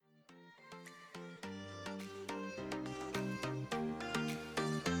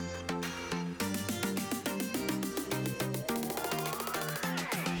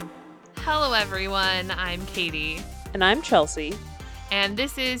Hello everyone, I'm Katie. And I'm Chelsea. And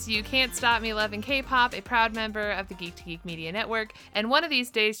this is You Can't Stop Me Loving K-Pop, a proud member of the Geek to Geek Media Network. And one of these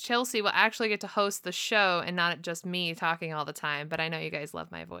days, Chelsea will actually get to host the show and not just me talking all the time. But I know you guys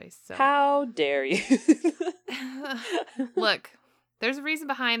love my voice. So. How dare you? Look, there's a reason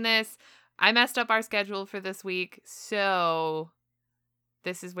behind this. I messed up our schedule for this week, so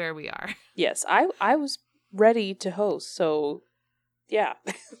this is where we are. Yes, I was ready to host, so yeah.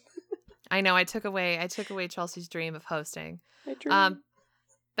 I know, I took away Chelsea's dream of hosting. My dream.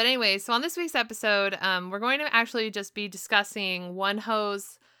 But anyway, so on this week's episode, we're going to actually just be discussing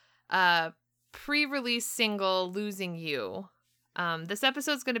WONHO's pre-release single, Losing You. This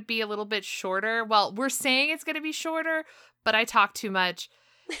episode's going to be a little bit shorter. Well, we're saying it's going to be shorter, but I talk too much,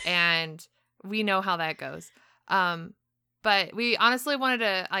 and we know how that goes. But we honestly wanted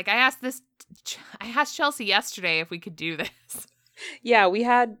to, I asked Chelsea yesterday if we could do this. Yeah, we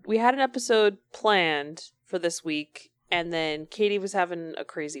had an episode planned for this week, and then Katie was having a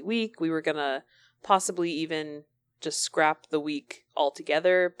crazy week. We were gonna possibly even just scrap the week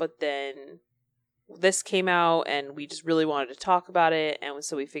altogether, but then this came out, and we just really wanted to talk about it, and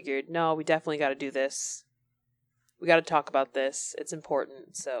so we figured, no, we definitely got to do this. We got to talk about this. It's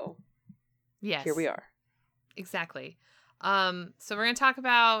important, so yes, here we are. Exactly. So we're gonna talk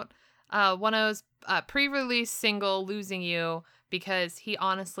about WONHO's pre-release single, Losing You, because he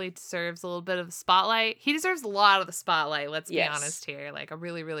honestly deserves a little bit of the spotlight. He deserves a lot of the spotlight, let's be honest here. Like a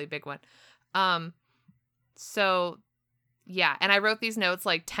really, really big one. So yeah, and I wrote these notes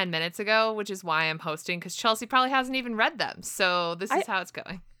like 10 minutes ago, which is why I'm hosting, because Chelsea probably hasn't even read them. So this is how it's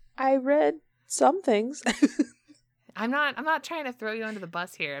going. I read some things. I'm not trying to throw you under the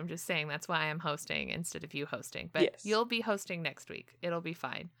bus here. I'm just saying that's why I'm hosting instead of you hosting. But You'll be hosting next week. It'll be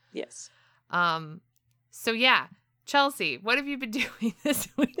fine. Yes. So yeah, Chelsea, what have you been doing this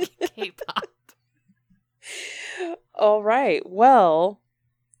week in K-pop? All right. Well,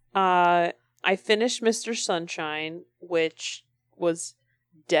 I finished Mr. Sunshine, which was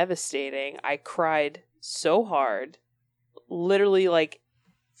devastating. I cried so hard. Literally,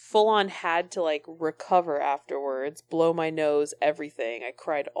 full on had to, recover afterwards, blow my nose, everything. I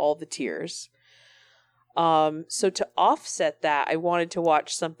cried all the tears. So to offset that, I wanted to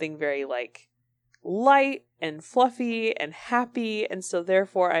watch something very, light and fluffy and happy, and so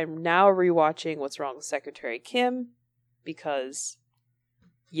therefore I'm now rewatching What's Wrong with Secretary Kim, because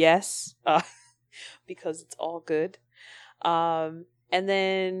yes, because it's all good. And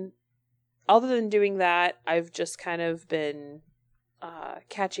then other than doing that, I've just kind of been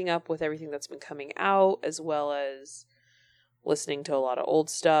catching up with everything that's been coming out, as well as listening to a lot of old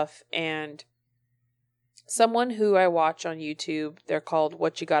stuff. And someone who I watch on YouTube, they're called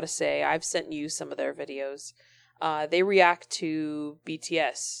What You Gotta Say. I've sent you some of their videos. They react to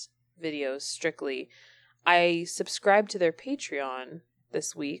BTS videos strictly. I subscribed to their Patreon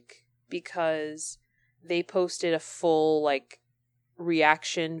this week because they posted a full,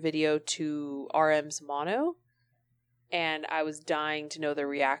 reaction video to RM's Mono. And I was dying to know their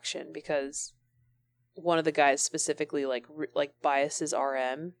reaction because one of the guys specifically, biases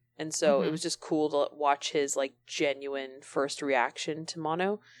RM. And so it was just cool to watch his, genuine first reaction to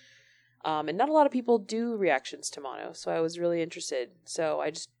Mono. And not a lot of people do reactions to Mono, so I was really interested. So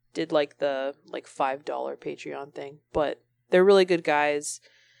I just did, the $5 Patreon thing. But they're really good guys,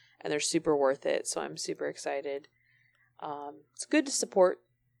 and they're super worth it, so I'm super excited. It's good to support,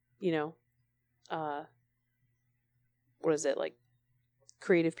 what is it,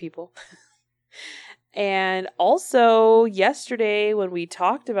 creative people. And also, yesterday, when we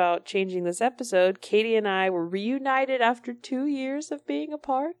talked about changing this episode, Katie and I were reunited after 2 years of being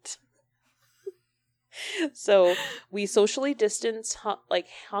apart. So, we socially distanced,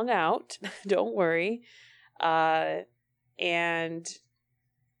 hung out, don't worry. And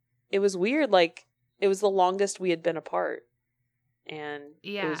it was weird, it was the longest we had been apart. And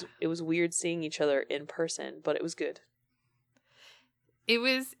it was weird seeing each other in person, but it was good. It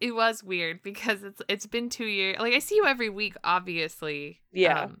was weird because it's been 2 years. I see you every week, obviously.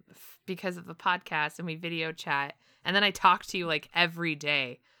 Yeah. Because of the podcast, and we video chat, and then I talk to you every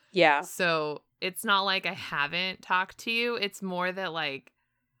day. Yeah. So it's not like I haven't talked to you. It's more that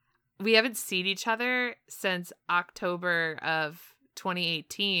we haven't seen each other since October of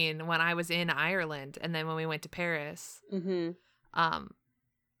 2018 when I was in Ireland, and then when we went to Paris. Mm-hmm.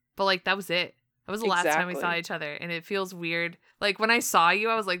 But that was it. That was the last time we saw each other, and it feels weird. When I saw you,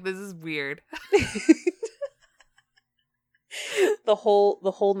 I was like, this is weird. The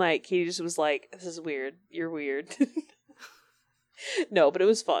whole night, Katie just was like, this is weird. You're weird. No, but it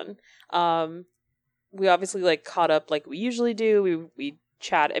was fun. We obviously caught up like we usually do. We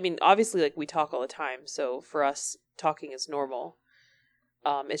chat. I mean, obviously, like, we talk all the time, so for us, talking is normal.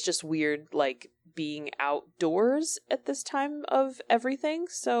 It's just weird, like, being outdoors at this time of everything,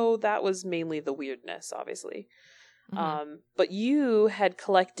 so that was mainly the weirdness, obviously. But you had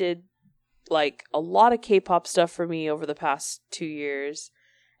collected, like, a lot of K-pop stuff for me over the past 2 years,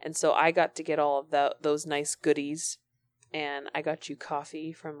 and so I got to get all of those nice goodies, and I got you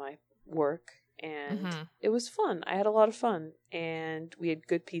coffee from my work, and it was fun. I had a lot of fun, and we had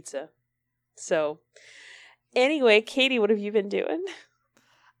good pizza. So, anyway, Katie, what have you been doing?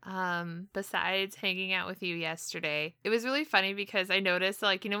 Besides hanging out with you yesterday, it was really funny because I noticed,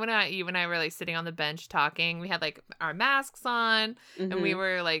 like, you know, when you and I were like sitting on the bench talking, we had like our masks on, and we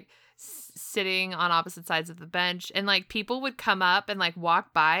were like sitting on opposite sides of the bench, and like people would come up and like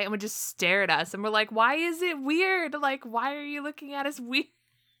walk by and would just stare at us, and we're like, why is it weird? Like, why are you looking at us weird?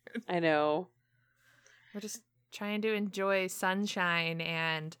 I know. We're just trying to enjoy sunshine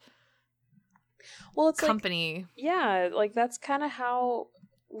and it's company. Like, yeah, like that's kind of how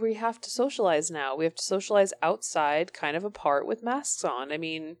we have to socialize now. We have to socialize outside, kind of apart with masks on. I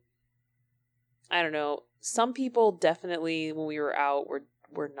mean, I don't know. Some people definitely, when we were out,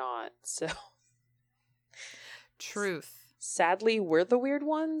 were not. So, truth. Sadly, we're the weird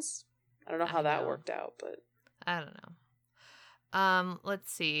ones. I don't know how that worked out, but I don't know.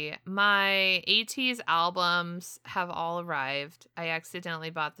 Let's see. My ATEEZ albums have all arrived. I accidentally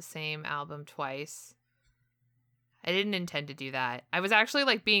bought the same album twice. I didn't intend to do that. I was actually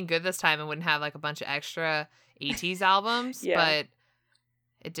like being good this time and wouldn't have like a bunch of extra ATEEZ albums, but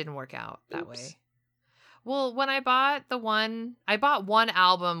it didn't work out that way. Well, when I bought one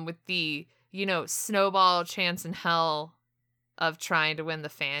album with the, you know, snowball chance in hell of trying to win the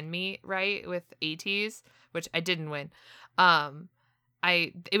fan meet, right? With ATEEZ, which I didn't win.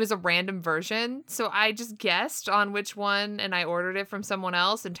 It was a random version, so I just guessed on which one, and I ordered it from someone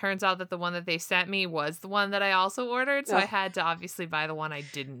else, and turns out that the one that they sent me was the one that I also ordered, so I had to obviously buy the one I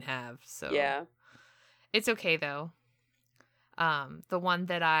didn't have. So yeah, it's okay though. The one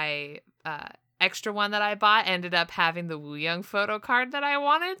that extra one that I bought ended up having the Wooyoung photo card that I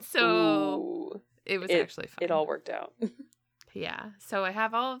wanted, so it was actually fun. It all worked out. Yeah, so I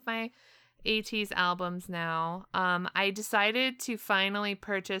have all of my ATEEZ albums now. I decided to finally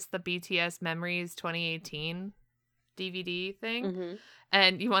purchase the BTS Memories 2018 DVD thing.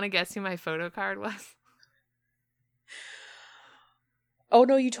 And you want to guess who my photo card was? Oh,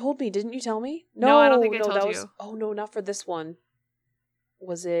 no, you told me. Didn't you tell me? No, I don't think I told you. Oh, no, not for this one.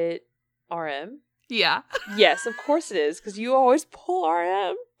 Was it RM? Yeah. Yes, of course it is, because you always pull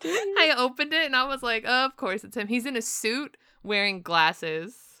RM. I opened it and I was like, oh, of course it's him. He's in a suit wearing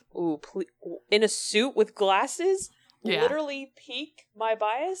glasses. Ooh, in a suit with glasses? Yeah. Literally pique my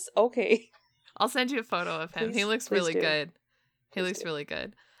bias? Okay. I'll send you a photo of him. He looks really good. He looks really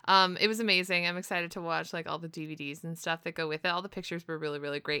good. It was amazing. I'm excited to watch like all the DVDs and stuff that go with it. All the pictures were really,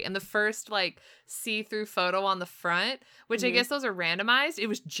 really great. And the first like see-through photo on the front, which I guess those are randomized, it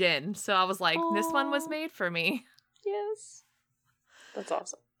was Jin. So I was like, this one was made for me. Yes. That's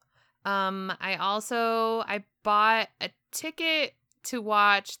awesome. I bought a ticket to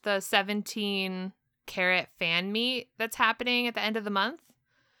watch the 17 Carat fan meet that's happening at the end of the month.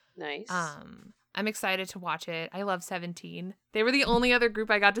 Nice. I'm excited to watch it. I love 17. They were the only other group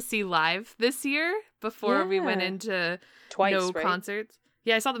I got to see live this year before we went into concerts.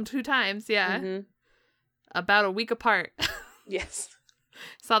 Yeah, I saw them 2 times. Yeah. About a week apart. Yes.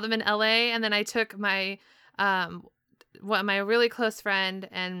 Saw them in LA, and then I took my my really close friend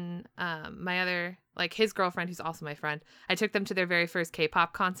and my other, like, his girlfriend, who's also my friend. I took them to their very first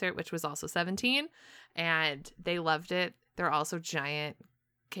K-pop concert, which was also 17, and they loved it. They're also giant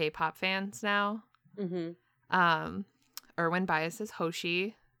K-pop fans now. Erwin Bias is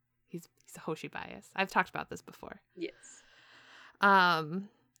Hoshi. He's a Hoshi Bias. I've talked about this before. Yes.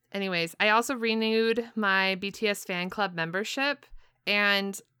 Anyways, I also renewed my BTS fan club membership,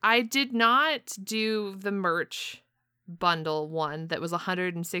 and I did not do the merch bundle one that was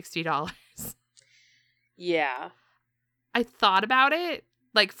 $160. Yeah. I thought about it,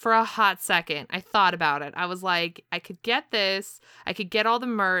 like, for a hot second. I thought about it. I was like, I could get this. I could get all the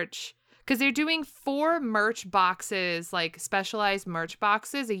merch. Because they're doing 4 merch boxes, like, specialized merch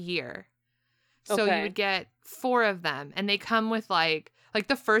boxes a year. So you would get 4 of them. And they come with, like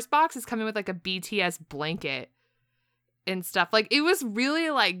the first box is coming with, like, a BTS blanket and stuff. Like, it was really,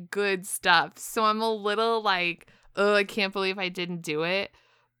 like, good stuff. So I'm a little, like, oh, I can't believe I didn't do it.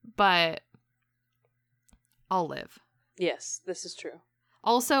 But I'll live. Yes, this is true.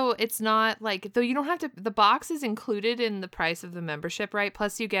 Also, it's not like, though you don't have to, the box is included in the price of the membership, right?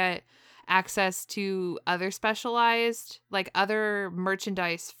 Plus you get access to other specialized, like other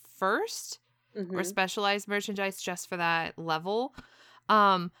merchandise first, or specialized merchandise just for that level.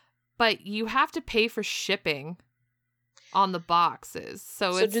 But you have to pay for shipping on the boxes.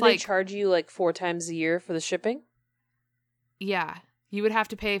 So it's do like, they charge you like 4 times a year for the shipping? yeah, you would have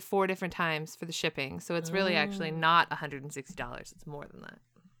to pay 4 different times for the shipping. So it's really actually not $160. It's more than that.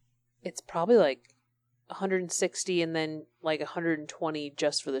 It's probably like 160 and then like 120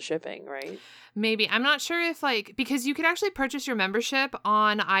 just for the shipping, right? Maybe. I'm not sure if like, because you could actually purchase your membership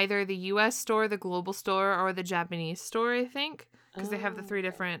on either the US store, the global store, or the Japanese store, I think. Because they have the 3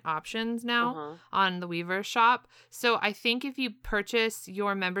 different options now on the Weaver shop. So I think if you purchase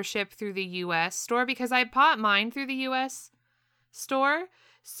your membership through the US store, because I bought mine through the US store.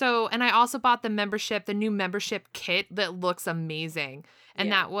 So, and I also bought the new membership kit that looks amazing. And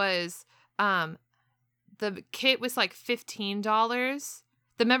that was, the kit was like $15.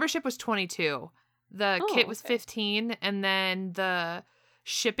 The membership was $22. The kit was $15, and then the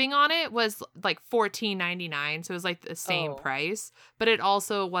shipping on it was like $14.99. So it was like the same price, but it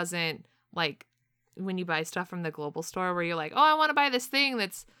also wasn't like when you buy stuff from the global store where you're like, oh, I want to buy this thing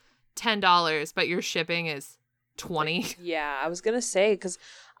that's $10, but your shipping is $20. Yeah, I was gonna say, because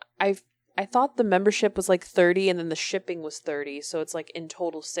I thought the membership was like $30 and then the shipping was $30, so it's like in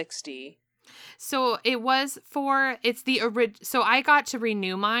total $60. So it was it's the so I got to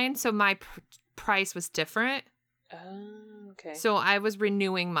renew mine, so my price was different. Okay. So I was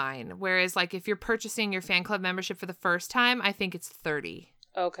renewing mine, whereas like if you're purchasing your fan club membership for the first time, I think it's $30.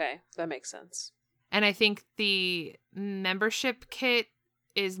 Okay, that makes sense. And I think the membership kit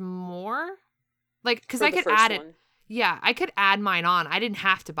is more, like, because I could add it. Yeah, I could add mine on. I didn't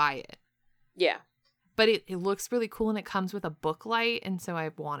have to buy it. Yeah. But it looks really cool, and it comes with a book light, and so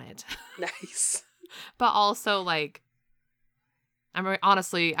I want it. Nice. But also, like, I'm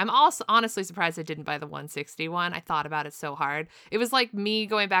also honestly surprised I didn't buy the 160 one. I thought about it so hard. It was like me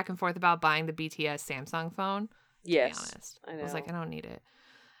going back and forth about buying the BTS Samsung phone. Yes, to be honest. I know. I was like, I don't need it.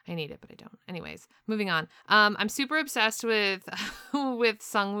 I need it, but I don't. Anyways, moving on. I'm super obsessed with with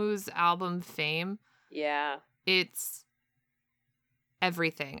Sungwoo's album Fame. Yeah. It's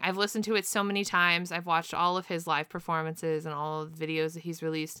everything. I've listened to it so many times. I've watched all of his live performances and all of the videos that he's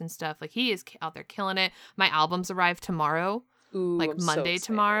released and stuff. Like, he is out there killing it. My albums arrive tomorrow. Ooh, like I'm Monday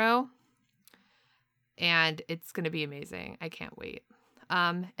tomorrow. And it's going to be amazing. I can't wait.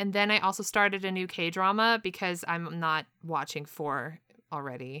 And then I also started a new K-drama because I'm not watching 4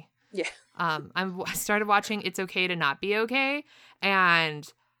 already. Yeah. I started watching It's Okay to Not Be Okay,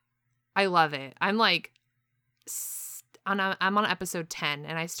 and I love it. I'm like I'm on episode 10,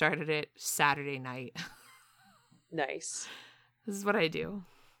 and I started it Saturday night. Nice. This is what I do.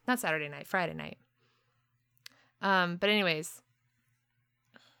 Not Saturday night, Friday night. But anyways,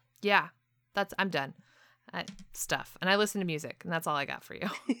 yeah, I'm done. Stuff. And I listen to music, and that's all I got for you.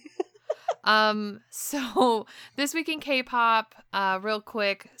 So this week in K-pop, real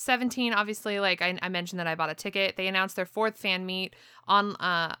quick, 17, obviously, like I mentioned that I bought a ticket. They announced their 4th fan meet on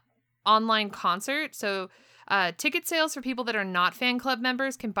online concert. So ticket sales for people that are not fan club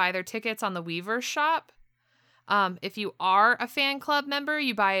members can buy their tickets on the Weaver shop. If you are a fan club member,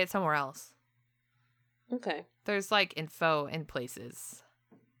 you buy it somewhere else. Okay. There's like info in places.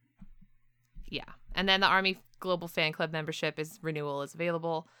 Yeah. And then the Army Global Fan Club membership renewal is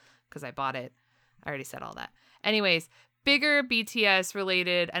available because I bought it. I already said all that. Anyways, bigger BTS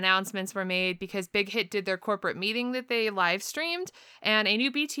related announcements were made because Big Hit did their corporate meeting that they live streamed, and a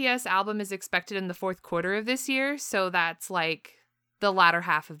new BTS album is expected in the 4th quarter of this year. So that's like the latter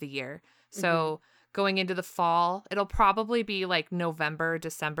half of the year. So going into the fall, it'll probably be like November,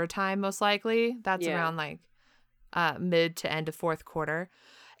 December time, most likely. That's around like mid to end of 4th quarter.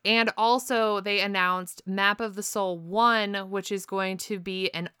 And also they announced Map of the Soul 1, which is going to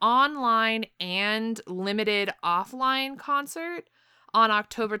be an online and limited offline concert on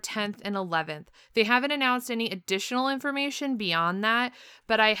October 10th and 11th. They haven't announced any additional information beyond that,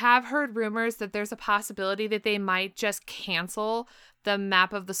 but I have heard rumors that there's a possibility that they might just cancel the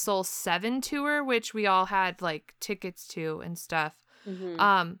Map of the Soul 7 tour, which we all had like tickets to and stuff,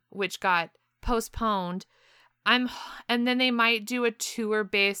 which got postponed. And then they might do a tour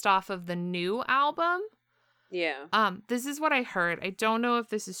based off of the new album. Yeah. This is what I heard. I don't know if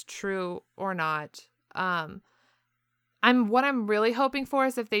this is true or not. What I'm really hoping for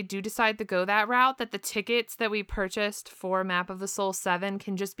is if they do decide to go that route, that the tickets that we purchased for Map of the Soul 7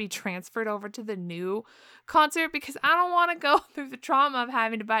 can just be transferred over to the new concert, because I don't want to go through the trauma of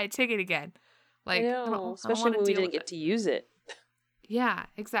having to buy a ticket again. Like, I know, especially when we didn't get to use it. Yeah,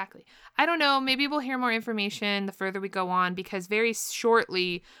 exactly. I don't know. Maybe we'll hear more information the further we go on, because very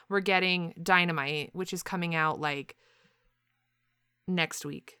shortly we're getting Dynamite, which is coming out like next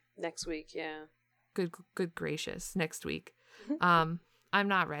week. Next week, yeah. Good gracious, next week. I'm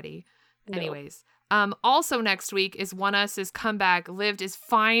not ready. No. Anyways, also next week is One Us's comeback. Lived is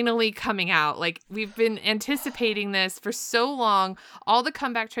finally coming out. Like, we've been anticipating this for so long. All the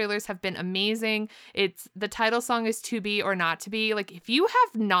comeback trailers have been amazing. The title song is To Be or Not to Be. Like, if you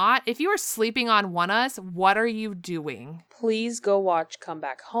are sleeping on One Us, what are you doing? Please go watch Come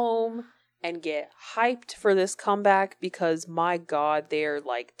Back Home and get hyped for this comeback, because my God, they're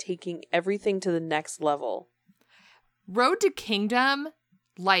like taking everything to the next level. Road to Kingdom,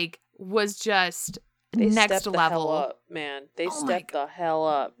 like, was just they next stepped level. The hell up, man. They stepped the hell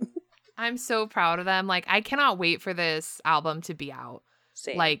up. I'm so proud of them. Like, I cannot wait for this album to be out.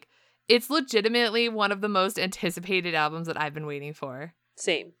 Same. Like, it's legitimately one of the most anticipated albums that I've been waiting for.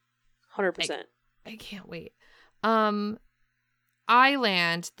 Same. 100%. I can't wait.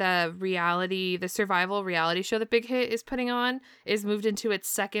 Island, the survival reality show that Big Hit is putting on, is moved into its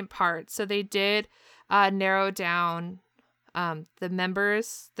second part. So they did narrow down the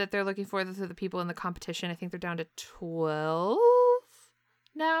members that they're looking for, the people in the competition. I think they're down to 12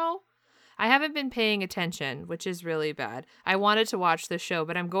 now. I haven't been paying attention, which is really bad. I wanted to watch this show,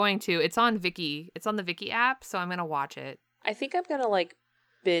 but I'm going to. It's on Viki. It's on the Viki app, so I'm going to watch it. I think I'm going to like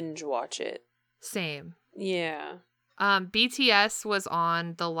binge watch it. Same. Yeah. BTS was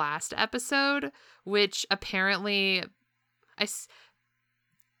on the last episode, which apparently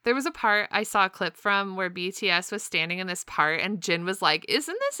there was a part I saw a clip from where BTS was standing in this part and Jin was like,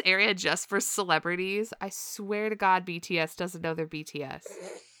 "Isn't this area just for celebrities?" I swear to God, BTS doesn't know they're BTS.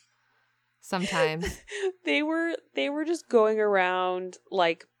 Sometimes. They were just going around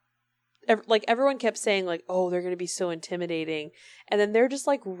like everyone kept saying like, "Oh, they're going to be so intimidating." And then they're just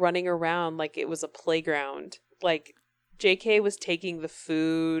like running around like it was a playground. Like JK was taking the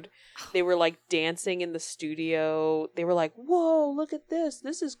food. They were like dancing in the studio. They were like, "Whoa, look at this.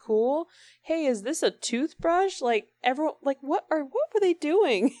 This is cool. Hey, is this a toothbrush?" Like everyone, like what were they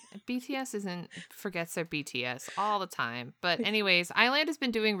doing? BTS forgets their BTS all the time. But anyways, Island has been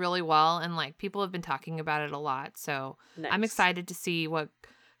doing really well, and like people have been talking about it a lot. So nice. I'm excited to see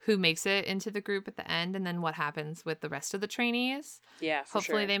who makes it into the group at the end, and then what happens with the rest of the trainees. Yeah,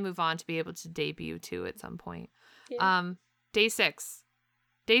 hopefully they move on to be able to debut too at some point. Yeah. Day 6,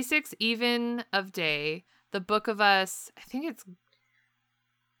 Even of Day, the Book of Us. I think it's.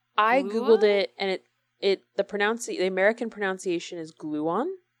 I googled it, and the American pronunciation is gluon.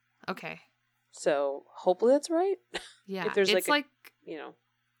 Okay. So hopefully that's right. Yeah, if there's it's like you know.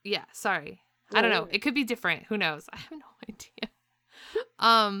 Yeah, sorry. I don't know. It could be different. Who knows? I have no idea.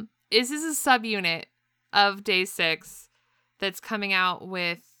 This is a subunit of Day 6 that's coming out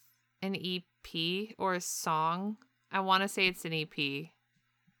with an EP or a song. I want to say it's an EP.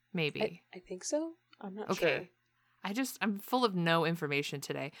 Maybe. I think so. I'm not sure. I'm full of no information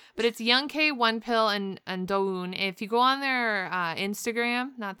today. But it's Young K, One Pill, and Dowoon. If you go on their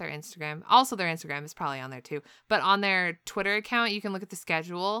Instagram, not their Instagram, also their Instagram is probably on there too, but on their Twitter account, you can look at the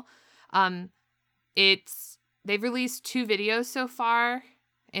schedule. They've released 2 videos so far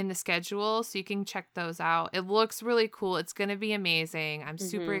in the schedule, so you can check those out. It looks really cool. It's going to be amazing. I'm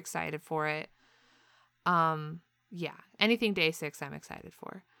super excited for it. Yeah, anything Day 6 I'm excited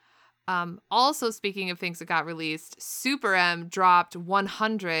for. Also, speaking of things that got released, Super M dropped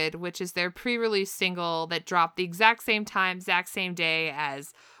 100, which is their pre-release single that dropped the exact same time, exact same day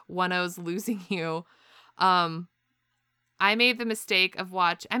as WONHO's Losing You. I made the mistake of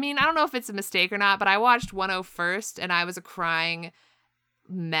I don't know if it's a mistake or not, but I watched WONHO first and I was a crying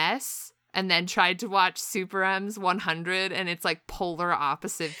mess, and then tried to watch Super M's 100, and it's like polar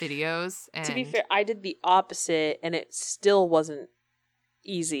opposite videos. And to be fair, I did the opposite, and it still wasn't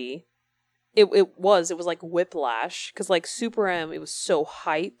easy. It was like whiplash, because like Super M, it was so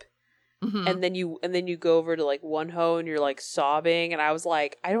hype, and then you go over to like WONHO and you're like sobbing, and I was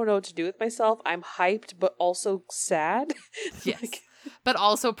like, I don't know what to do with myself. I'm hyped, but also sad. Yes, but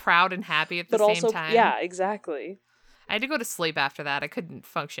also proud and happy at the same time. Yeah, exactly. I had to go to sleep after that. I couldn't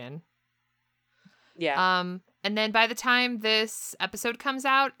function. Yeah. And then by the time this episode comes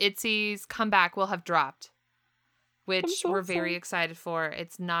out, ITZY's comeback will have dropped, which we're very excited for.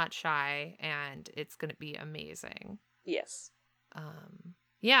 It's not shy, and it's going to be amazing. Yes.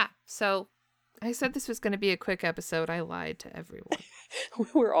 Yeah. So I said this was going to be a quick episode. I lied to everyone.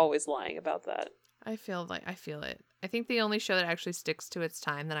 We're always lying about that. I feel it. I think the only show that actually sticks to its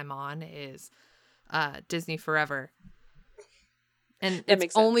time that I'm on is Disney Forever. And That it's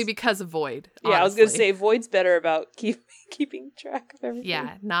makes sense. only because of Void. Yeah, I was going to honestly. say, Void's better about keeping track of everything.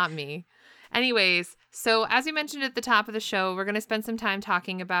 Yeah, not me. Anyways, so as we mentioned at the top of the show, we're going to spend some time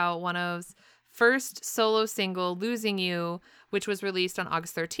talking about WONHO's first solo single, Losing You, which was released on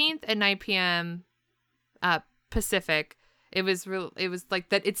August 13th at 9 p.m. Pacific. It was like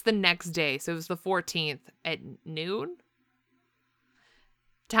that. It's the next day. So it was the 14th at noon.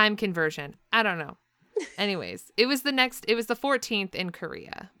 Time conversion. I don't know. Anyways, it was the 14th in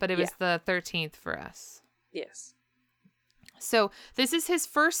Korea, but it was the 13th for us. Yes. So this is his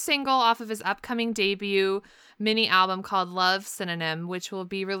first single off of his upcoming debut mini album called Love Synonym, which will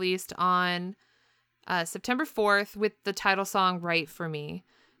be released on September 4th with the title song Right For Me.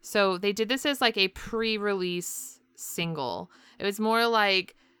 So they did this as like a pre-release single. It was more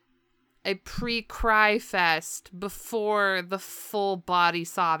like a pre-cry fest before the full body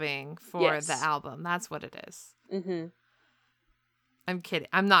sobbing for the album. That's what it is. Mm-hmm. I'm kidding.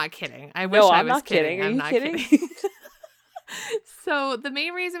 I'm not kidding. I wish I was not kidding. Are I'm you not kidding? So the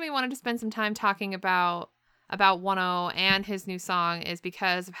main reason we wanted to spend some time talking about WONHO and his new song is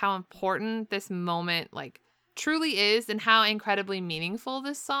because of how important this moment like truly is and how incredibly meaningful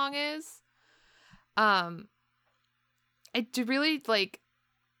this song is. I do really like.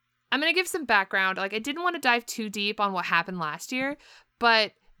 I'm gonna give some background. Like I didn't want to dive too deep on what happened last year,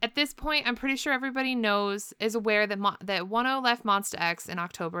 but at this point, I'm pretty sure everybody is aware that that WONHO left Monsta X in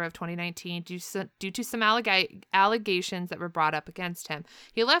October of 2019 due to some allegations that were brought up against him.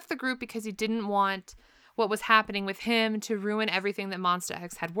 He left the group because he didn't want what was happening with him to ruin everything that Monsta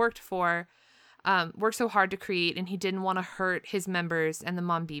X had worked so hard to create, and he didn't want to hurt his members and the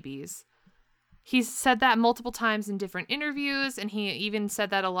Monbibis. He's said that multiple times in different interviews, and he even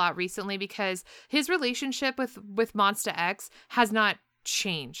said that a lot recently because his relationship with Monsta X has not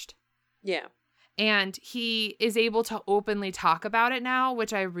changed. Yeah. And he is able to openly talk about it now,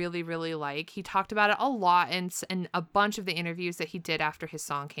 which I really, really like. He talked about it a lot in a bunch of the interviews that he did after his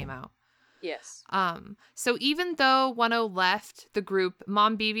song came out. Yes. So even though WONHO left the group,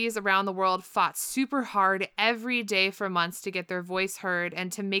 Monbibis around the world fought super hard every day for months to get their voice heard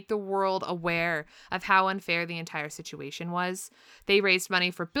and to make the world aware of how unfair the entire situation was. They raised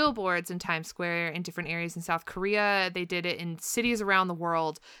money for billboards in Times Square in different areas in South Korea. They did it in cities around the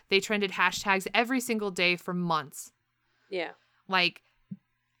world. They trended hashtags every single day for months. Yeah. Like,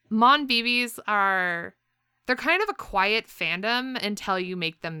 Monbibis they're kind of a quiet fandom until you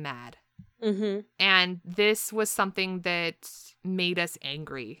make them mad. Mm-hmm. And this was something that made us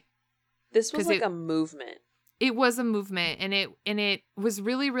angry. This was like a movement. It was a movement, and it was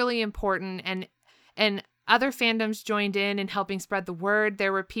really, really important. And other fandoms joined in helping spread the word.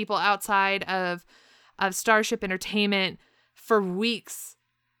 There were people outside of Starship Entertainment for weeks,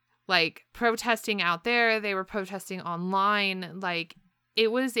 like protesting out there. They were protesting online. Like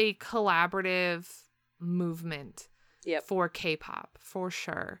it was a collaborative movement for K-pop, for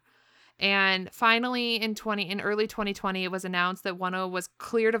sure. And finally, in early 2020, it was announced that WONHO was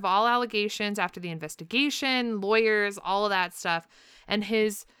cleared of all allegations after the investigation, lawyers, all of that stuff.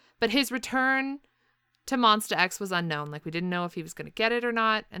 But his return to Monsta X was unknown. Like, we didn't know if he was going to get it or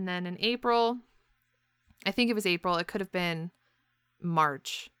not. And then in April, I think it was April, it could have been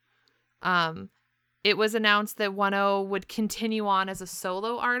March, it was announced that WONHO would continue on as a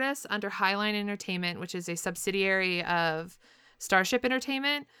solo artist under Highline Entertainment, which is a subsidiary of Starship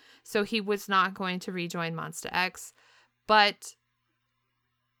Entertainment. So he was not going to rejoin Monsta X. But,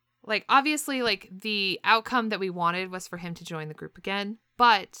 like, obviously, like, the outcome that we wanted was for him to join the group again.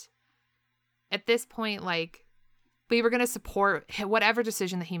 But at this point, like, we were going to support whatever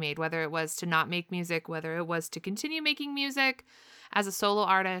decision that he made, whether it was to not make music, whether it was to continue making music as a solo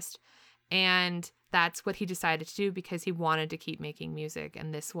artist. And that's what he decided to do because he wanted to keep making music.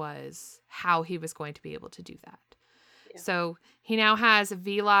 And this was how he was going to be able to do that. Yeah. So he now has a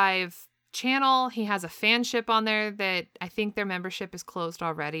VLive channel. He has a fanship on there that I think their membership is closed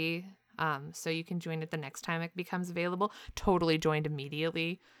already. So you can join it the next time it becomes available. Totally joined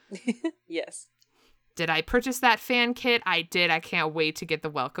immediately. Yes. Did I purchase that fan kit? I did. I can't wait to get the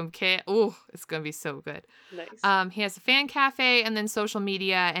welcome kit. Oh, it's going to be so good. Nice. He has a fan cafe and then social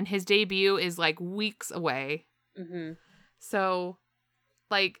media, and his debut is like weeks away. Mm-hmm. So,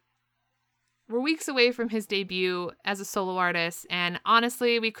 like, we're weeks away from his debut as a solo artist, and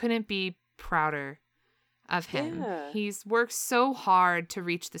honestly, we couldn't be prouder of him. Yeah. He's worked so hard to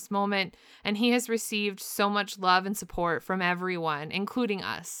reach this moment, and he has received so much love and support from everyone, including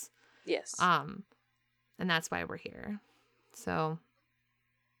us. Yes. And that's why we're here. So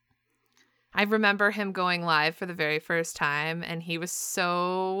I remember him going live for the very first time, and he was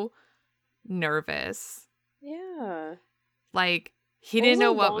so nervous. Yeah. Like, he It didn't know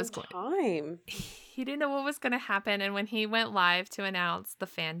a what long was going. time. He didn't know what was going to happen, and when he went live to announce the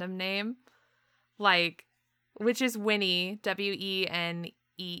fandom name, like, which is Winnie, WENEE,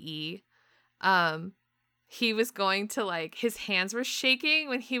 he was going to, like, his hands were shaking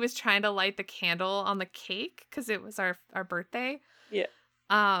when he was trying to light the candle on the cake because it was our birthday. Yeah.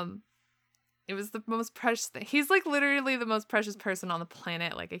 It was the most precious thing. He's, like, literally the most precious person on the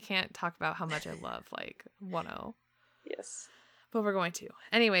planet. Like, I can't talk about how much I love, like, WONHO. Yes. But we're going to.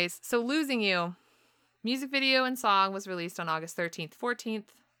 Anyways, so Losing You, music video and song was released on August 13th, 14th,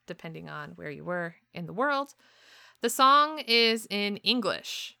 depending on where you were in the world. The song is in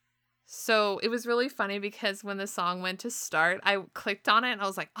English. So it was really funny because when the song went to start, I clicked on it and I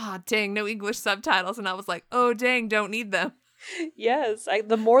was like, oh, dang, no English subtitles. And I was like, oh, dang, don't need them. Yes.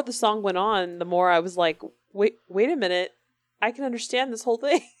 The more the song went on, the more I was like, wait a minute. I can understand this whole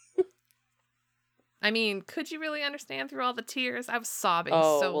thing. I mean, could you really understand through all the tears? I was sobbing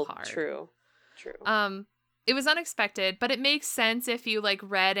hard. True. It was unexpected, but it makes sense if you, like,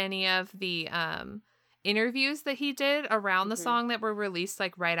 read any of the interviews that he did around the song that were released,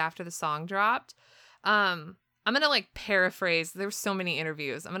 like, right after the song dropped. I'm gonna, like, paraphrase. There were so many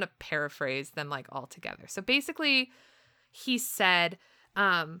interviews. I'm gonna paraphrase them, like, all together. So basically, he said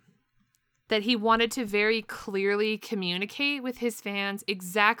that he wanted to very clearly communicate with his fans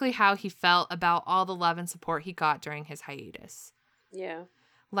exactly how he felt about all the love and support he got during his hiatus. Yeah.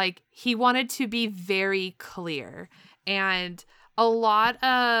 Like, he wanted to be very clear. And a lot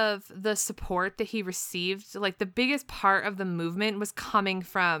of the support that he received, like, the biggest part of the movement was coming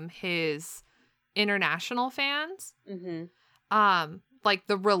from his international fans. Like,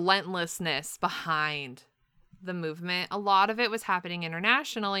 the relentlessness behind the movement. A lot of it was happening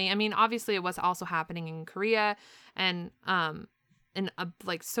internationally. I mean, obviously it was also happening in Korea and in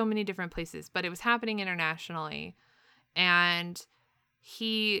like so many different places, but it was happening internationally. And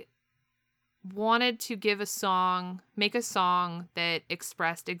he wanted to make a song that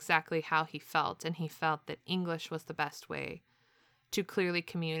expressed exactly how he felt, and he felt that English was the best way to clearly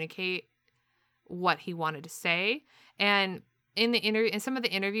communicate what he wanted to say. And in some of the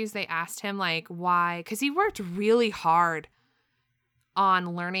interviews, they asked him, like, why, because he worked really hard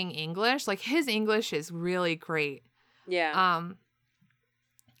on learning English. Like, his English is really great. Yeah.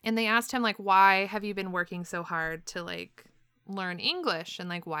 And they asked him, like, why have you been working so hard to, like, learn English, and,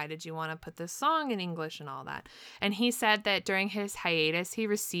 like, why did you want to put this song in English and all that? And he said that during his hiatus, he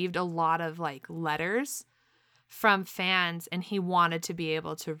received a lot of, like, letters from fans, and he wanted to be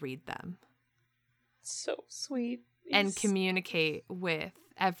able to read them. So sweet. And communicate with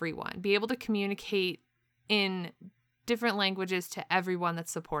everyone, be able to communicate in different languages to everyone that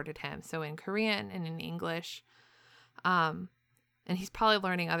supported him. So in Korean and in English. And he's probably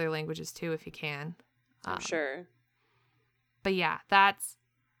learning other languages too, if he can. I'm sure. But yeah, that's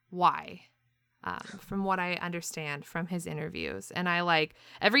why, from what I understand from his interviews. And I, like,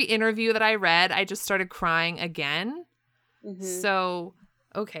 every interview that I read, I just started crying again. So,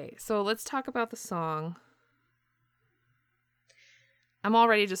 okay, so let's talk about the song. I'm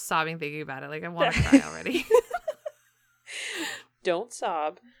already just sobbing thinking about it. Like, I want to cry already. Don't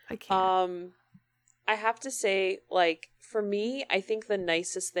sob. I can't. I have to say, like, for me, I think the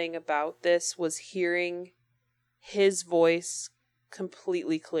nicest thing about this was hearing his voice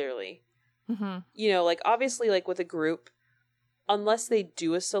completely clearly. You know, like, obviously, like, with a group, unless they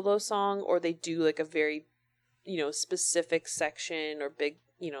do a solo song or they do, like, a very, you know, specific section or big,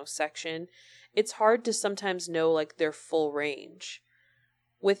 you know, section, it's hard to sometimes know, like, their full range.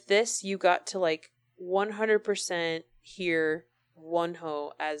 With this, you got to, like, 100% hear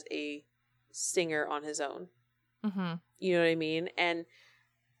WONHO as a singer on his own. You know what I mean? And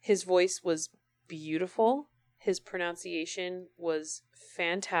his voice was beautiful. His pronunciation was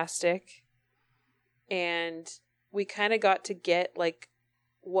fantastic. And we kind of got to get, like,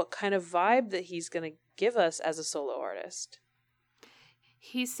 what kind of vibe that he's going to give us as a solo artist.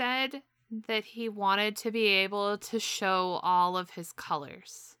 He said that he wanted to be able to show all of his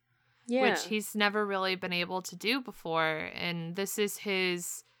colors, which he's never really been able to do before. And this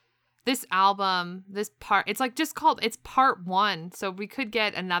is this album, this part, it's like just called, it's part 1. So we could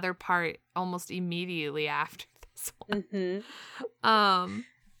get another part almost immediately after this one.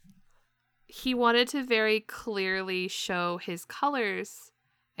 He wanted to very clearly show his colors,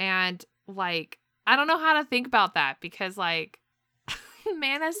 and, like, I don't know how to think about that because, like,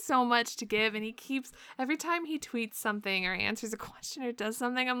 man has so much to give, and he keeps, every time he tweets something or answers a question or does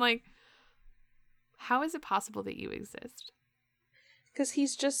something, I'm like, how is it possible that you exist? Because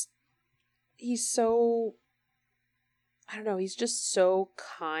he's so, I don't know, he's just so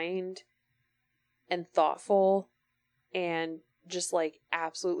kind and thoughtful and just like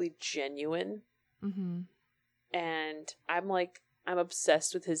absolutely genuine. Mm-hmm. And I'm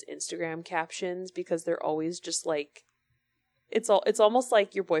obsessed with his Instagram captions because they're always just like, it's almost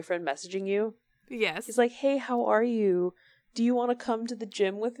like your boyfriend messaging you. Yes. He's like, "Hey, how are you? Do you want to come to the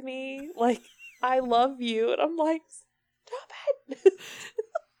gym with me? Like, I love you." And I'm like, "Stop it."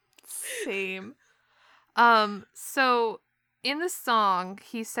 Same. So in the song,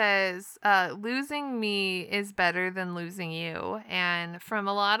 he says, losing me is better than losing you. And from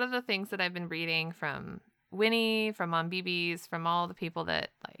a lot of the things that I've been reading from Winnie, from On BB's, from all the people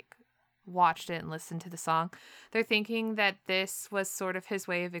that like watched it and listened to the song, they're thinking that this was sort of his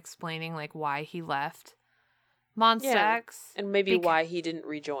way of explaining like why he left Monsta Yeah. X. And maybe why he didn't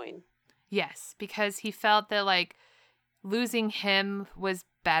rejoin. Yes, because he felt that like losing him was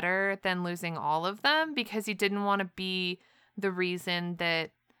better than losing all of them, because he didn't want to be the reason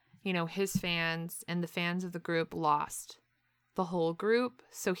that, you know, his fans and the fans of the group lost the whole group.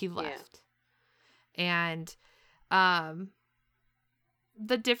 So he left. Yeah. And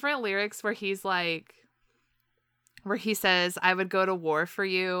the different lyrics where he says, I would go to war for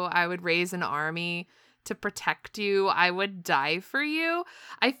you, I would raise an army to protect you, I would die for you.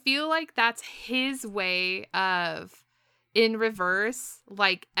 I feel like that's his way of, in reverse,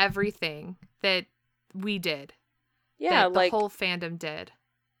 like everything that we did. Yeah, that the whole fandom did.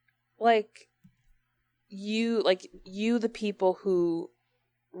 Like you, the people who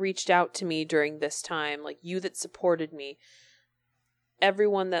reached out to me during this time, like you that supported me,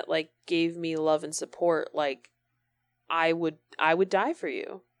 everyone that like gave me love and support, like I would die for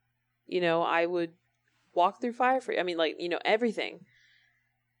you. You know, I would walk through fire for you. I mean, like, you know, everything.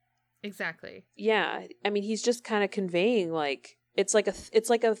 Exactly. Yeah. I mean, he's just kind of conveying like it's like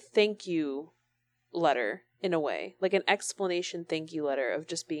a thank you letter in a way, like an explanation thank you letter of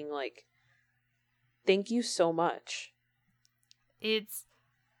just being like, thank you so much. It's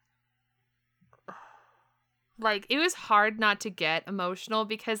like, it was hard not to get emotional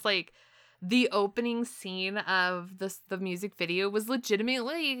because like the opening scene of the music video was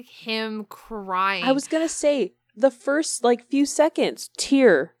legitimately him crying. I was gonna say the first like few seconds,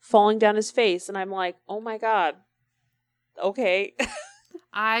 tear falling down his face, and I'm like, oh my god, okay.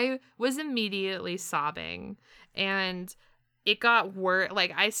 I was immediately sobbing, and it got worse.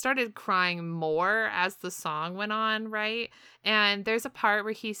 Like, I started crying more as the song went on, right? And there's a part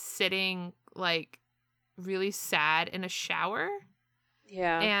where he's sitting like really sad in a shower.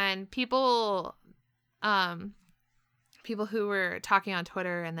 Yeah. And people who were talking on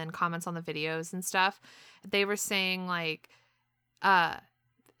Twitter and then comments on the videos and stuff, they were saying like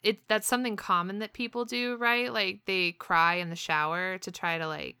that's something common that people do, right? Like they cry in the shower to try to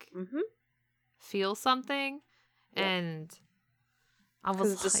like feel something. Yep. And I was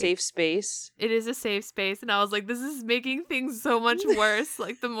like, it's a safe space. It is a safe space. And I was like, this is making things so much worse.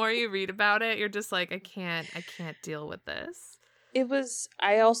 Like the more you read about it, you're just like, I can't deal with this.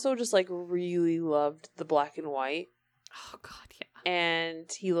 I also just like really loved the black and white. Oh God, yeah. And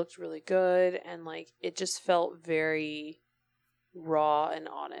he looked really good, and like it just felt very raw and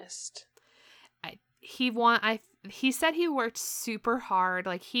honest. He said he worked super hard,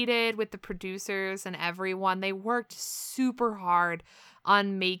 like he did with the producers and everyone. They worked super hard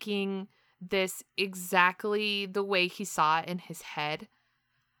on making this exactly the way he saw it in his head.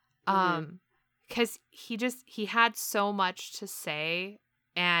 Because he had so much to say,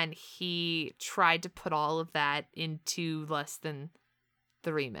 and he tried to put all of that into less than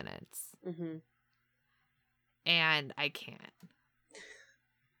 3 minutes. And I can't.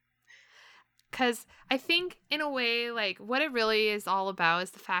 Because I think, in a way, like, what it really is all about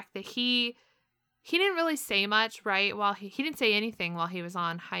is the fact that he didn't really say much, right? While he didn't say anything while he was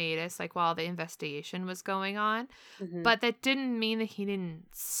on hiatus, like, while the investigation was going on. But that didn't mean that he didn't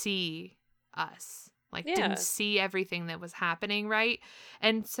see us. Like, didn't see everything that was happening, right?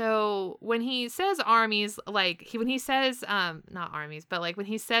 And so when he says armies, like, when he says, not armies, but like when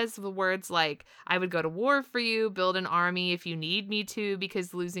he says the words like, I would go to war for you, build an army if you need me to,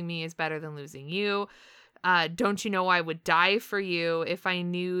 because losing me is better than losing you. Don't you know I would die for you if I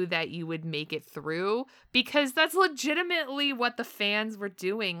knew that you would make it through? Because that's legitimately what the fans were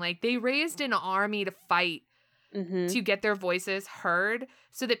doing. Like, they raised an army to fight to get their voices heard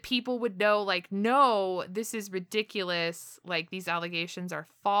so that people would know, like, no, this is ridiculous. Like, these allegations are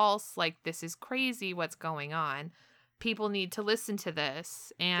false. Like, this is crazy what's going on. People need to listen to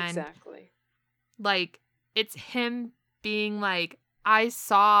this. And exactly. Like, it's him being like, I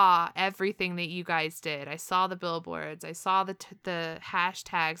saw everything that you guys did. I saw the billboards. I saw the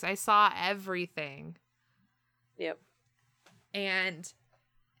hashtags. I saw everything. Yep. And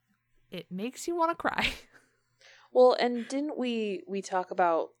it makes you want to cry. Well, and didn't we talk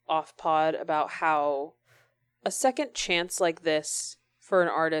about off pod about how a second chance like this for an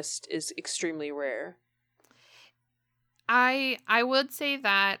artist is extremely rare? I would say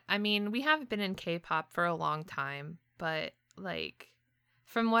that. I mean, we haven't been in K-pop for a long time, but like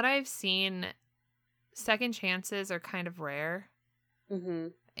from what I've seen, second chances are kind of rare Mm-hmm.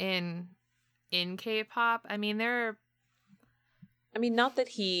 in K-pop. I mean, I mean, not that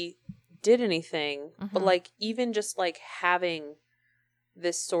he did anything, but mhm. like even just like having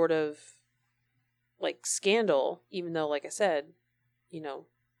this sort of like scandal, even though, like I said, you know,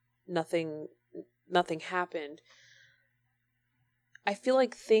 nothing happened. I feel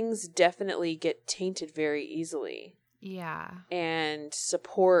like things definitely get tainted very easily, Yeah. and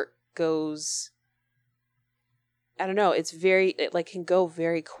support goes. I don't know. It like can go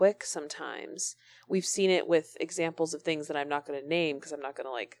very quick sometimes. We've seen it with examples of things that I'm not going to name because I'm not going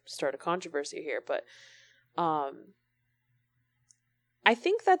to like start a controversy here, but um I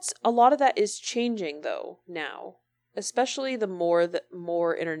think that's a lot of that is changing though now, especially the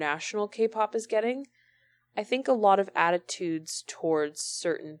more international K-pop is getting. I think a lot of attitudes towards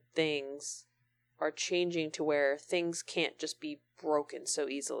certain things are changing to where things can't just be broken so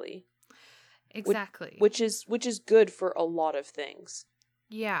easily. Exactly. Which is good for a lot of things.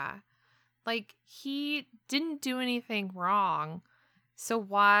 Yeah. Like he didn't do anything wrong. So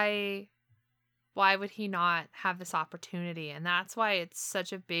why would he not have this opportunity? And that's why it's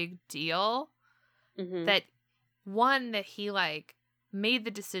such a big deal Mm-hmm. that one, that he like made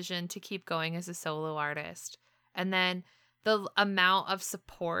the decision to keep going as a solo artist, and then the amount of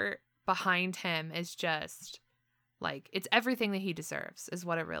support behind him is just like it's everything that he deserves is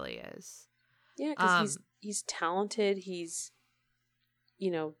what it really is. Yeah, because he's talented. He's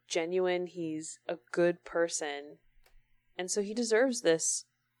genuine. He's a good person, and so he deserves this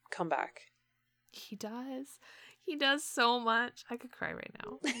comeback. He does. He does so much. I could cry right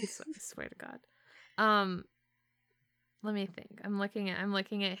now. I swear to God. Let me think. I'm looking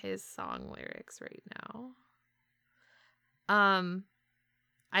at his song lyrics right now.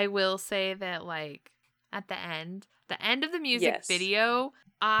 I will say that like at the end of the music Yes. video,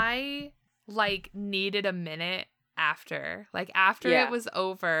 I like needed a minute after. Like after it Yeah. was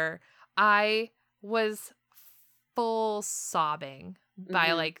over, I was full sobbing by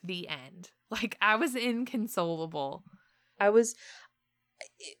Mm-hmm. like the end. Like I was inconsolable. I was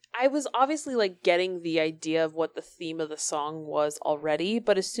obviously like getting the idea of what the theme of the song was already,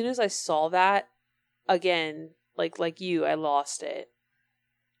 but as soon as I saw that again, like you, I lost it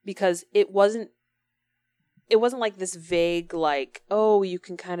because it wasn't like this vague like, oh, you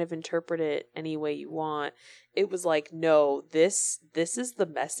can kind of interpret it any way you want. It was like, no, this is the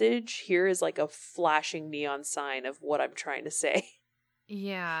message. Here is like a flashing neon sign of what I'm trying to say.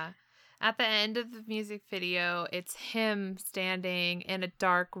 Yeah. At the end of the music video, it's him standing in a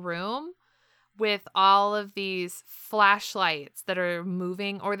dark room with all of these flashlights that are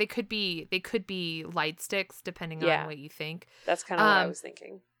moving, or they could be light sticks depending on Yeah. what you think. That's kind of what I was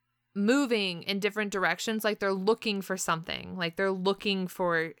thinking. Moving in different directions, like they're looking for something, like they're looking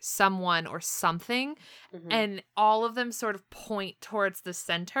for someone or something, Mm-hmm. and all of them sort of point towards the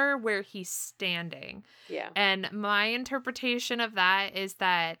center where he's standing. Yeah. And my interpretation of that is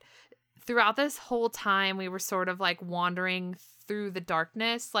that throughout this whole time we were sort of like wandering through the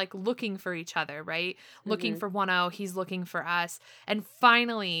darkness, like looking for each other, right? Looking Mm-hmm. for WONHO, he's looking for us. And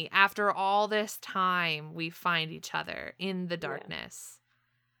finally, after all this time, we find each other in the darkness.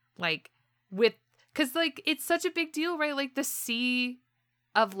 Yeah. Like with, because like it's such a big deal, right? Like the sea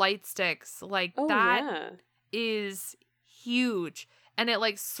of light sticks, like that is huge. And it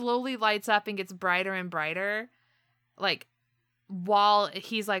like slowly lights up and gets brighter and brighter. Like while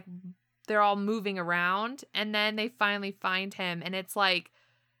he's like, they're all moving around, and then they finally find him, and it's like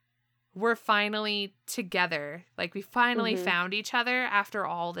we're finally together. Like we finally found each other after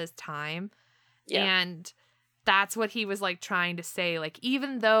all this time. Yeah. And that's what he was like trying to say. Like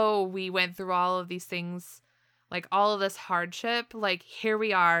even though we went through all of these things, like all of this hardship, like here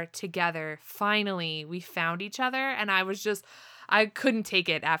we are together. Finally, we found each other, and I couldn't take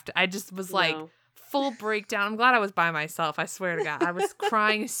it after. I just was like full breakdown. I'm glad I was by myself. I swear to God. I was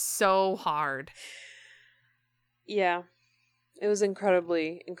crying so hard. Yeah. It was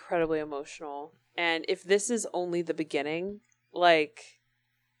incredibly, incredibly emotional. And if this is only the beginning, like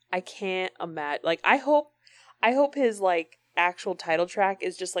I can't imagine. Like I hope his like actual title track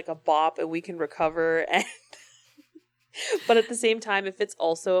is just like a bop and we can recover and but at the same time, if it's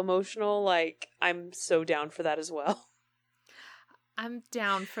also emotional, like I'm so down for that as well. I'm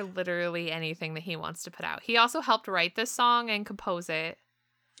down for literally anything that he wants to put out. He also helped write this song and compose it.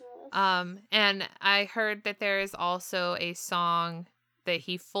 And I heard that there is also a song that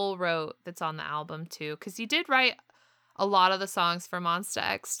he full wrote that's on the album too, because he did write a lot of the songs for Monsta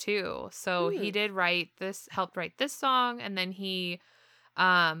X too. So he did helped write this song, and then he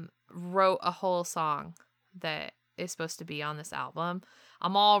wrote a whole song that is supposed to be on this album.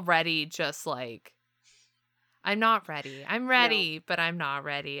 I'm already just like, I'm not ready. I'm ready, but I'm not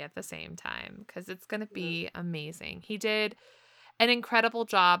ready at the same time, because it's going to be amazing. He did an incredible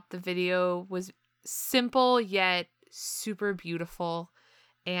job. The video was simple yet super beautiful.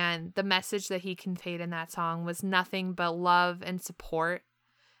 And the message that he conveyed in that song was nothing but love and support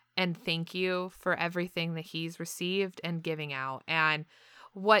and thank you for everything that he's received and giving out. And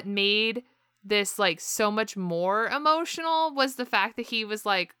what made this like so much more emotional was the fact that he was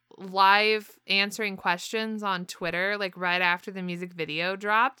like live answering questions on Twitter, like right after the music video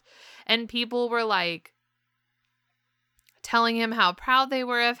dropped. And people were like telling him how proud they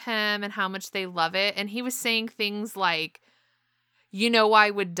were of him and how much they love it. And he was saying things like, you know,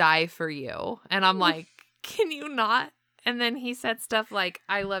 I would die for you. And I'm like, can you not? And then he said stuff like,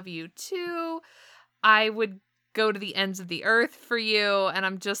 I love you too. I would go to the ends of the earth for you. And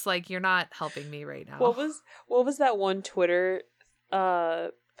I'm just like, you're not helping me right now. What was that one Twitter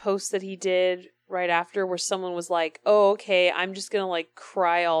post that he did right after where someone was like, oh, okay, I'm just gonna like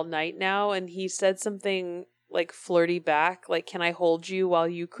cry all night now. And he said something like flirty back, like, can I hold you while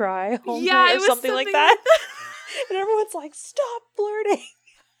you cry all night? Or something like that. And everyone's like, stop flirting.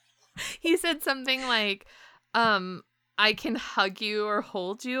 He said something like, I can hug you or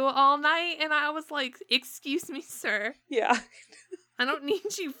hold you all night. And I was like, excuse me, sir. Yeah. I don't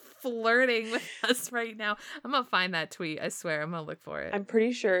need you flirting with us right now. I'm going to find that tweet. I swear. I'm going to look for it. I'm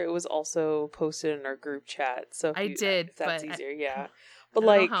pretty sure it was also posted in our group chat. So if that's easier. Yeah. But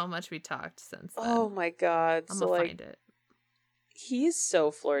I don't know how much we talked since then. Oh my God. I'm going to find it. He's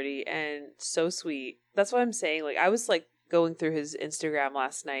so flirty and so sweet. That's what I'm saying. Like, I was like going through his Instagram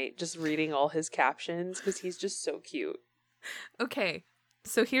last night, just reading all his captions because he's just so cute. Okay.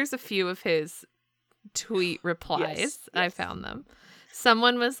 So here's a few of his tweet replies. Yes. I found them.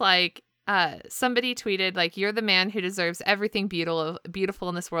 Someone was like, somebody tweeted, like, you're the man who deserves everything beautiful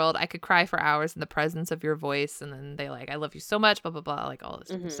in this world. I could cry for hours in the presence of your voice. And then they like, I love you so much, blah, blah, blah, like all this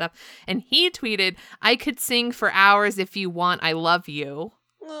different stuff. And he tweeted, I could sing for hours if you want. I love you.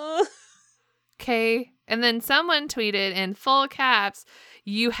 Okay. And then someone tweeted in full caps,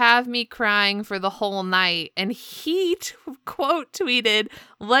 you have me crying for the whole night. And he quote tweeted,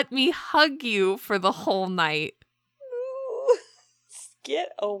 let me hug you for the whole night.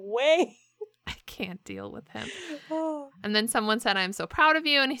 Get away. I can't deal with him. And then someone said, I'm so proud of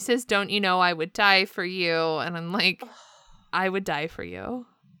you. And he says, don't you know I would die for you? And I'm like, I would die for you.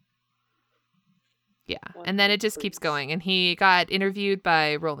 Yeah. And then it just keeps going. And he got interviewed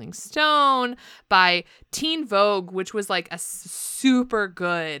by Rolling Stone, by Teen Vogue, which was like a super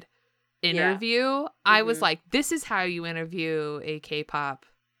good interview. Yeah. I was like, this is how you interview a K-pop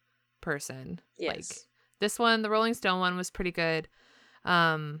person. Yes. Like this one, the Rolling Stone one was pretty good.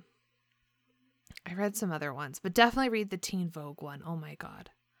 I read some other ones, but definitely read the Teen Vogue one. Oh my God.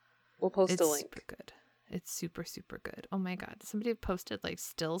 We'll post a link. It's super good. It's super, super good. Oh my God. Somebody posted like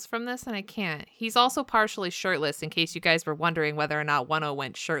stills from this and I can't. He's also partially shirtless in case you guys were wondering whether or not WONHO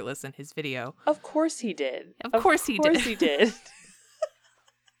went shirtless in his video. Of course he did. Of course he did.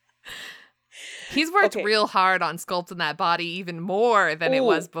 He's worked real hard on sculpting that body even more than it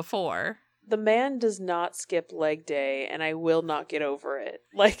was before. The man does not skip leg day, and I will not get over it.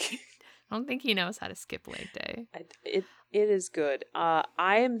 Like, I don't think he knows how to skip leg day. It is good. I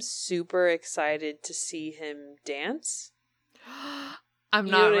am super excited to see him dance. I'm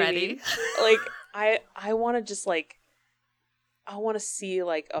not ready. I mean? Like, I want to just like, I want to see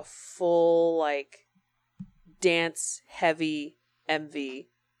like a full like dance heavy MV.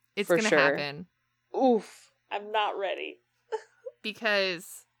 It's gonna happen. Oof! I'm not ready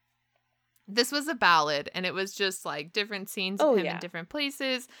because this was a ballad, and it was just like different scenes of him in different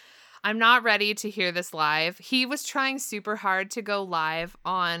places. I'm not ready to hear this live. He was trying super hard to go live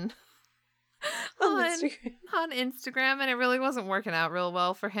on Instagram, and it really wasn't working out real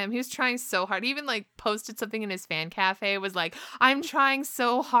well for him. He was trying so hard. He even like posted something in his fan cafe. It was like, I'm trying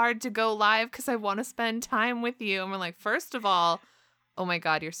so hard to go live because I want to spend time with you. And we're like, first of all, oh my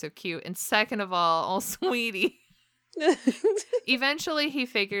God, you're so cute. And second of all, oh sweetie. Eventually he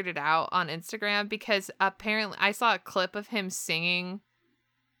figured it out on Instagram because apparently I saw a clip of him singing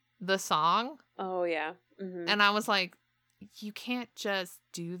the song. Oh yeah. Mm-hmm. And I was like, you can't just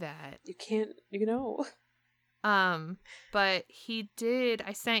do that. You can't, you know. But he did.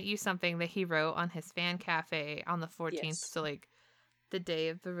 I sent you something that he wrote on his fan cafe on the 14th. Yes. So like the day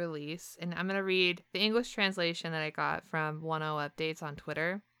of the release, and I'm going to read the English translation that I got from WONHO Updates on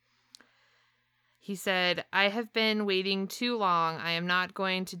Twitter. He said, I have been waiting too long. I am not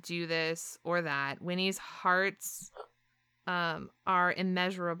going to do this or that. Winnie's hearts are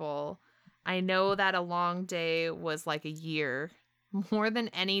immeasurable. I know that a long day was like a year. More than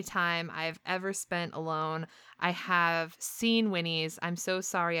any time I've ever spent alone, I have seen Winnie's. I'm so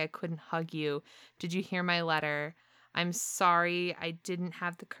sorry I couldn't hug you. Did you hear my letter? I'm sorry I didn't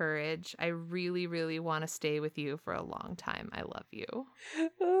have the courage. I really, really want to stay with you for a long time. I love you.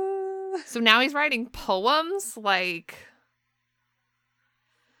 So now he's writing poems? Like...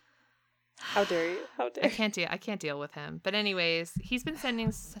 How dare you? How dare you? I can't deal with him. But anyways, he's been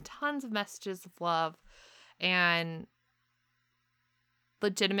sending tons of messages of love, and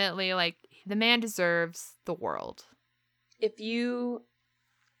legitimately, like, the man deserves the world. If you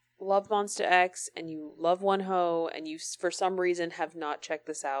love Monsta X and you love WONHO and you for some reason have not checked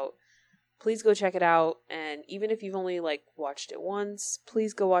this out, please go check it out. And even if you've only like watched it once,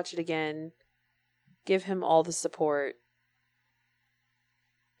 please go watch it again. Give him all the support.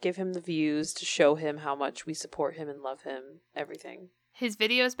 Give him the views to show him how much we support him and love him. Everything. His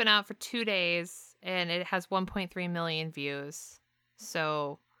video's been out for 2 days and it has 1.3 million views.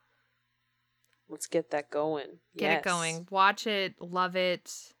 So let's get that going. Get it going. Watch it. Love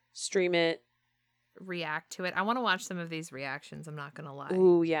it. Stream it. React to it. I want to watch some of these reactions. I'm not going to lie.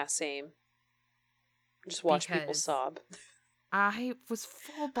 Ooh, yeah, same. Just watch people sob. I was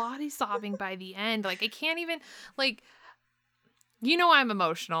full body sobbing by the end. Like, I can't even, like, you know I'm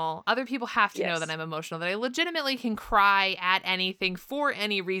emotional. Other people have to know that I'm emotional, that I legitimately can cry at anything for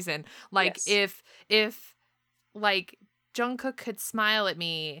any reason. Like, if like, Jungkook could smile at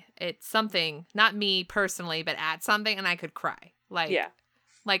me at something, not me personally, but at something, and I could cry. Like,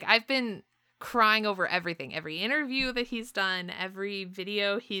 like, I've been crying over everything. Every interview that he's done, every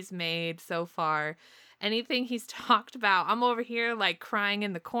video he's made so far, anything he's talked about, I'm over here, like, crying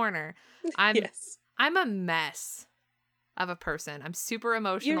in the corner. I'm a mess of a person. I'm super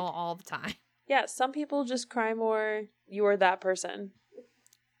emotional all the time. Yeah, some people just cry more. You are that person.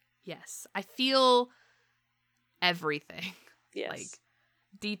 Yes. I feel everything. Yes. Like,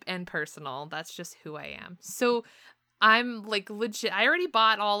 deep and personal. That's just who I am. So I'm like legit. I already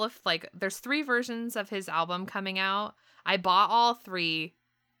bought all of, like, there's 3 versions of his album coming out. I bought all 3.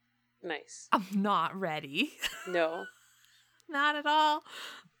 Nice. I'm not ready. No. Not at all.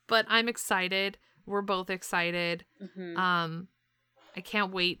 But I'm excited. We're both excited. Mm-hmm. I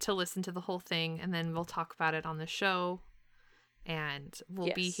can't wait to listen to the whole thing, and then we'll talk about it on the show. And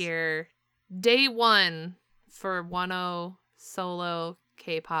we'll be here day 1 for WONHO solo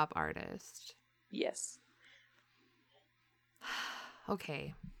K-pop artist. Yes.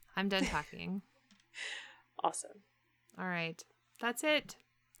 Okay. I'm done talking. Awesome. All right. That's it.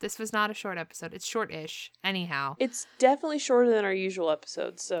 This was not a short episode. It's short-ish. Anyhow. It's definitely shorter than our usual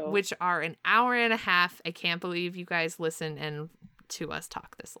episodes, so. Which are an hour and a half. I can't believe you guys listen and to us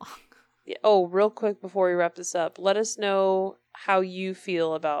talk this long. Yeah. Oh, real quick before we wrap this up, let us know how you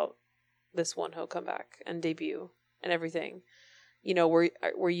feel about this WONHO comeback and debut and everything. You know,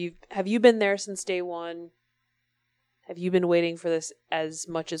 have you been there since day 1? Have you been waiting for this as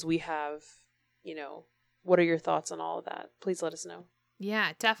much as we have? You know, what are your thoughts on all of that? Please let us know.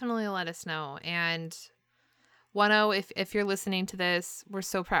 Yeah, definitely let us know. And WONHO, if you're listening to this, we're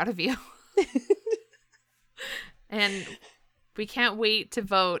so proud of you. And we can't wait to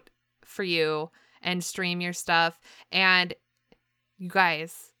vote for you and stream your stuff. And you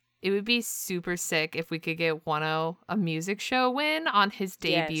guys, it would be super sick if we could get WONHO a music show win on his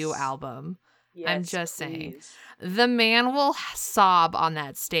debut album. Yes, I'm just saying. The man will sob on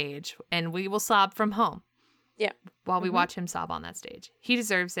that stage, and we will sob from home. Yeah. While we watch him sob on that stage. He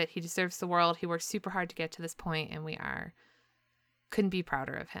deserves it. He deserves the world. He worked super hard to get to this point, and couldn't be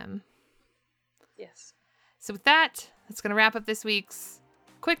prouder of him. Yes. So with that, that's going to wrap up this week's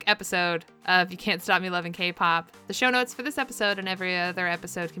quick episode of You Can't Stop Me Loving K-Pop. The show notes for this episode and every other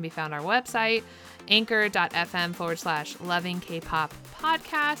episode can be found on our website, anchor.fm/loving K-pop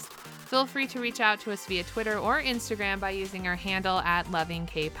podcast. Feel free to reach out to us via Twitter or Instagram by using our handle at Loving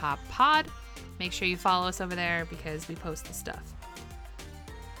K-pop pod. Make sure you follow us over there because we post the stuff.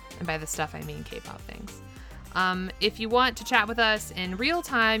 And by the stuff, I mean K-pop things. If you want to chat with us in real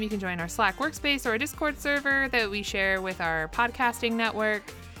time, you can join our Slack workspace or a Discord server that we share with our podcasting network.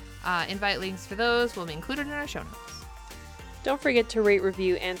 Invite links for those will be included in our show notes. Don't forget to rate,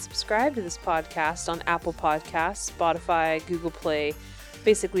 review, and subscribe to this podcast on Apple Podcasts, Spotify, Google Play,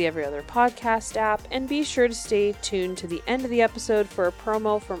 basically every other podcast app, and be sure to stay tuned to the end of the episode for a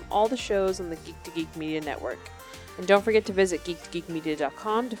promo from all the shows on the Geek to Geek Media Network. And don't forget to visit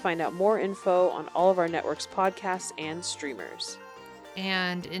geek2geekmedia.com to find out more info on all of our network's podcasts and streamers.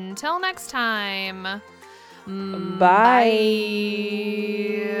 And until next time, bye.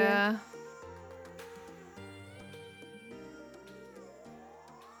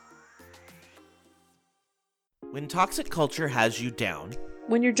 When toxic culture has you down,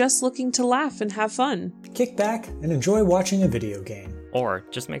 When you're just looking to laugh and have fun, kick back and enjoy watching a video game. Or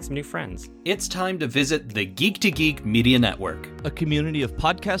just make some new friends. It's time to visit the Geek to Geek Media Network, a community of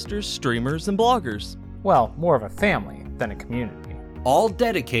podcasters, streamers, and bloggers. Well, more of a family than a community. all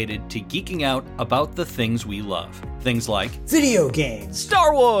dedicated to geeking out about the things we love. Things like video games,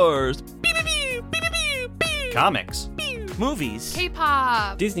 Star Wars, comics, movies,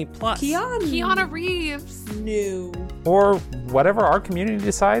 K-pop, Disney Plus, Keanu Reeves, new, or whatever our community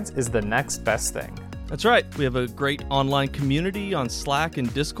decides is the next best thing. That's right. We have a great online community on Slack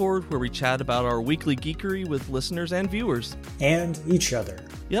and Discord where we chat about our weekly geekery with listeners and viewers. and each other.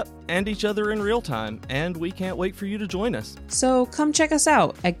 Yep, and each other in real time, and we can't wait for you to join us. So come check us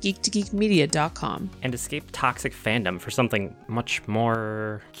out at geek2geekmedia.com. and escape toxic fandom for something much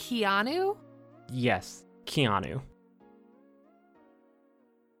more... Keanu? Yes, Keanu.